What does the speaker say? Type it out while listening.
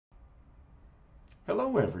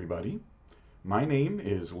Hello everybody, my name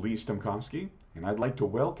is Lee Stemkowski and I'd like to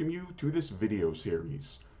welcome you to this video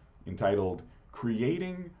series entitled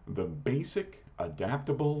Creating the Basic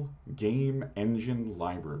Adaptable Game Engine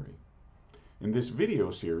Library. In this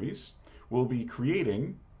video series, we'll be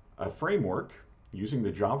creating a framework using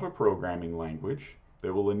the Java programming language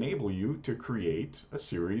that will enable you to create a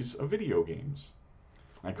series of video games.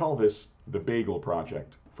 I call this the Bagel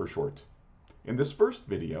Project for short. In this first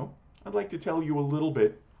video, I'd like to tell you a little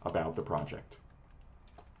bit about the project.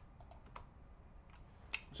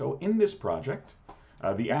 So in this project,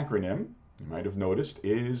 the acronym, you might have noticed,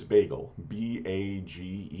 is BAGEL,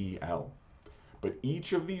 B-A-G-E-L. But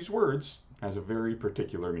each of these words has a very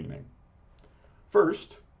particular meaning.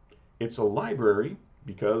 First, it's a library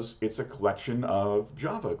because it's a collection of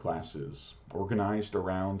Java classes organized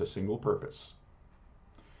around a single purpose.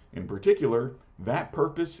 In particular, that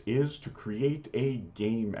purpose is to create a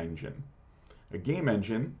game engine. A game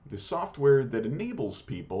engine is software that enables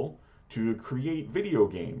people to create video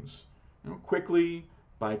games quickly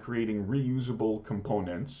by creating reusable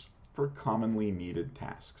components for commonly needed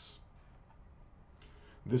tasks.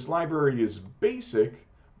 This library is basic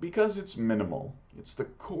because it's minimal. It's the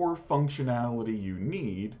core functionality you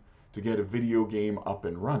need to get a video game up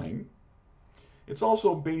and running. It's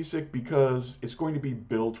also basic because it's going to be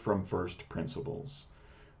built from first principles.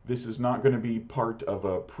 This is not going to be part of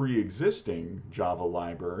a pre-existing Java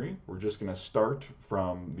library. We're just going to start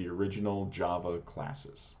from the original Java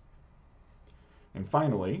classes. And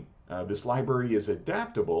finally, this library is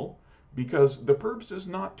adaptable because the purpose is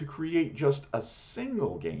not to create just a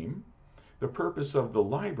single game. The purpose of the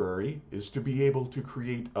library is to be able to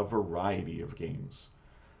create a variety of games.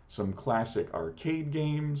 Some classic arcade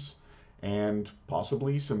games, and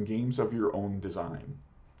possibly some games of your own design.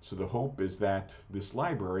 So the hope is that this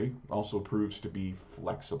library also proves to be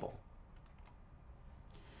flexible.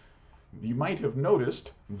 You might have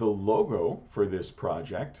noticed the logo for this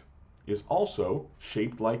project is also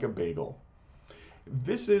shaped like a bagel.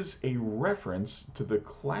 This is a reference to the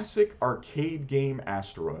classic arcade game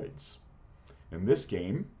Asteroids. In this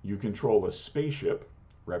game, you control a spaceship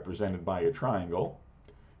represented by a triangle,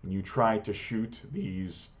 and you try to shoot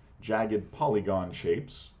these jagged polygon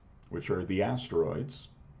shapes, which are the asteroids.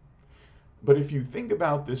 But if you think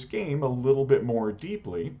about this game a little bit more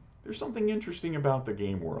deeply, there's something interesting about the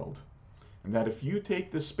game world. And that if you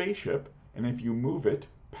take the spaceship and if you move it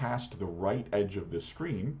past the right edge of the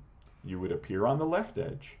screen, you would appear on the left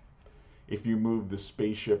edge. If you move the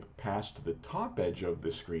spaceship past the top edge of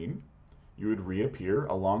the screen, you would reappear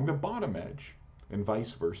along the bottom edge, and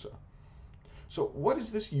vice versa. So what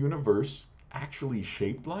is this universe actually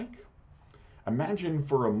shaped like? Imagine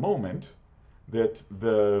for a moment that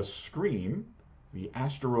the screen, the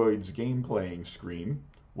Asteroids game playing screen,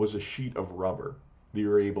 was a sheet of rubber that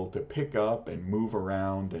you're able to pick up and move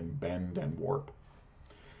around and bend and warp.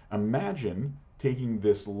 Imagine taking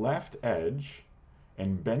this left edge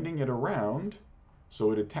and bending it around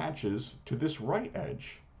so it attaches to this right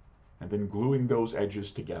edge, and then gluing those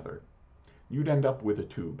edges together. You'd end up with a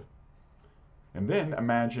tube. And then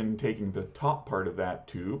imagine taking the top part of that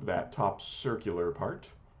tube, that top circular part,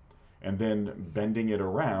 and then bending it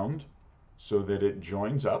around so that it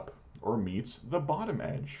joins up or meets the bottom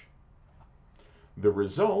edge. The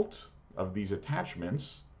result of these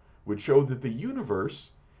attachments would show that the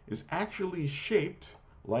universe is actually shaped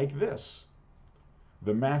like this.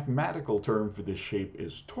 The mathematical term for this shape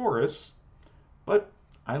is torus, but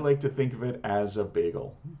I like to think of it as a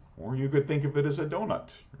bagel. Or you could think of it as a donut,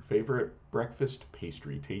 your favorite breakfast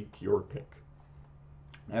pastry, take your pick.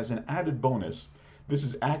 As an added bonus, this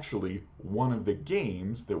is actually one of the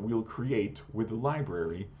games that we'll create with the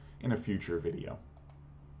library in a future video.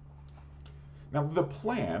 Now the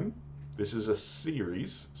plan, this is a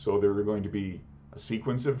series, so there are going to be a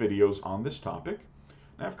sequence of videos on this topic.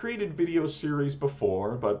 Now I've created video series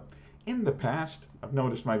before, but in the past, I've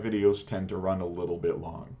noticed my videos tend to run a little bit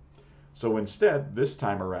long. So instead, this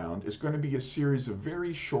time around, is going to be a series of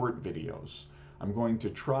very short videos. I'm going to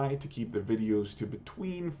try to keep the videos to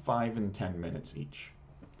between 5 and 10 minutes each.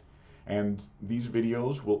 And these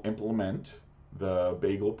videos will implement the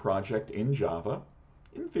Bagel project in Java.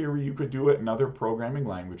 In theory, you could do it in other programming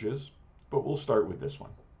languages, but we'll start with this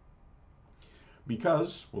one.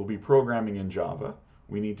 Because we'll be programming in Java,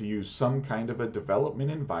 we need to use some kind of a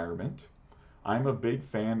development environment. I'm a big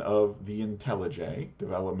fan of the IntelliJ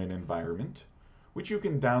development environment, which you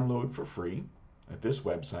can download for free at this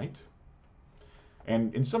website.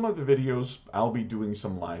 And in some of the videos, I'll be doing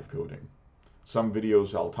some live coding. Some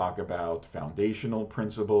videos I'll talk about foundational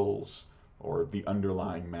principles or the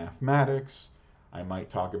underlying mathematics. I might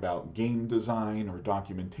talk about game design or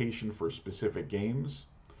documentation for specific games,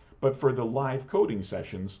 but for the live coding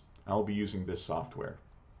sessions, I'll be using this software.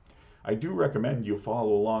 I do recommend you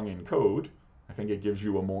follow along in code. I think it gives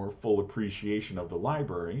you a more full appreciation of the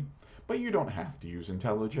library, but you don't have to use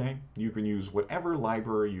IntelliJ. You can use whatever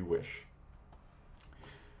library you wish.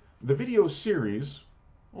 The video series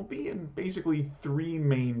will be in basically 3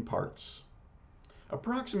 main parts.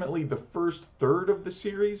 Approximately the first third of the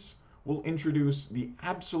series will introduce the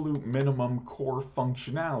absolute minimum core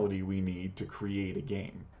functionality we need to create a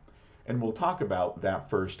game. And we'll talk about that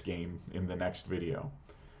first game in the next video.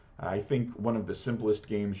 I think one of the simplest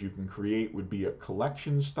games you can create would be a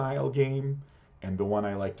collection style game, and the one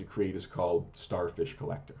I like to create is called Starfish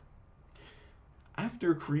Collector.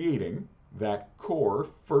 After creating that core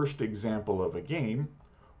first example of a game,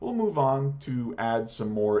 we'll move on to add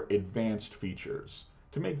some more advanced features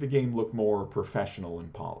to make the game look more professional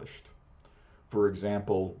and polished. For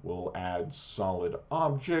example, we'll add solid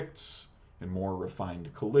objects and more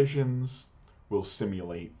refined collisions. We'll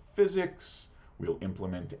simulate physics. We'll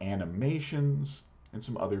implement animations and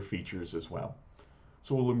some other features as well.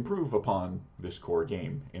 So we'll improve upon this core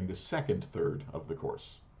game in the second third of the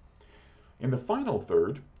course. In the final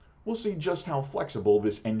third, we'll see just how flexible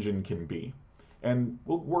this engine can be. And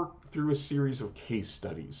we'll work through a series of case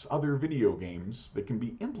studies, other video games that can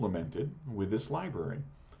be implemented with this library.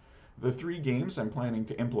 The 3 games I'm planning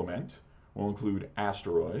to implement will include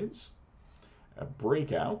Asteroids, a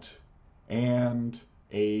Breakout, and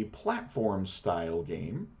a platform-style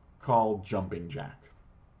game called Jumping Jack.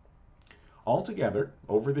 Altogether,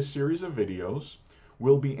 over this series of videos,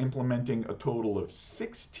 we'll be implementing a total of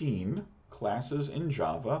 16 classes in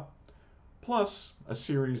Java, plus a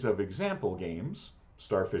series of example games,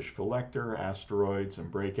 Starfish Collector, Asteroids, and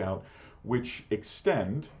Breakout, which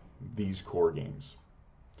extend these core games.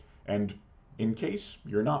 And in case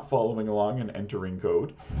you're not following along and entering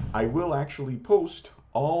code, I will actually post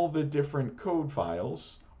all the different code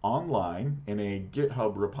files online in a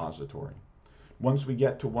GitHub repository. Once we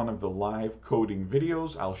get to one of the live coding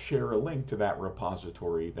videos, I'll share a link to that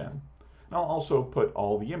repository then. And I'll also put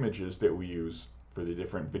all the images that we use for the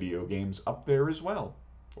different video games up there as well.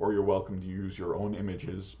 Or you're welcome to use your own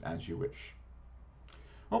images as you wish.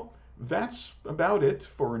 Well, that's about it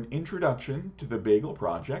for an introduction to the Bagel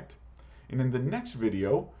project. And in the next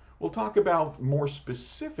video, we'll talk about more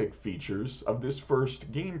specific features of this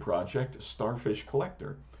first game project, Starfish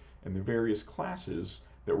Collector, and the various classes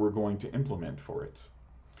that we're going to implement for it.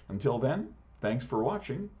 Until then, thanks for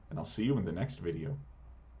watching, and I'll see you in the next video.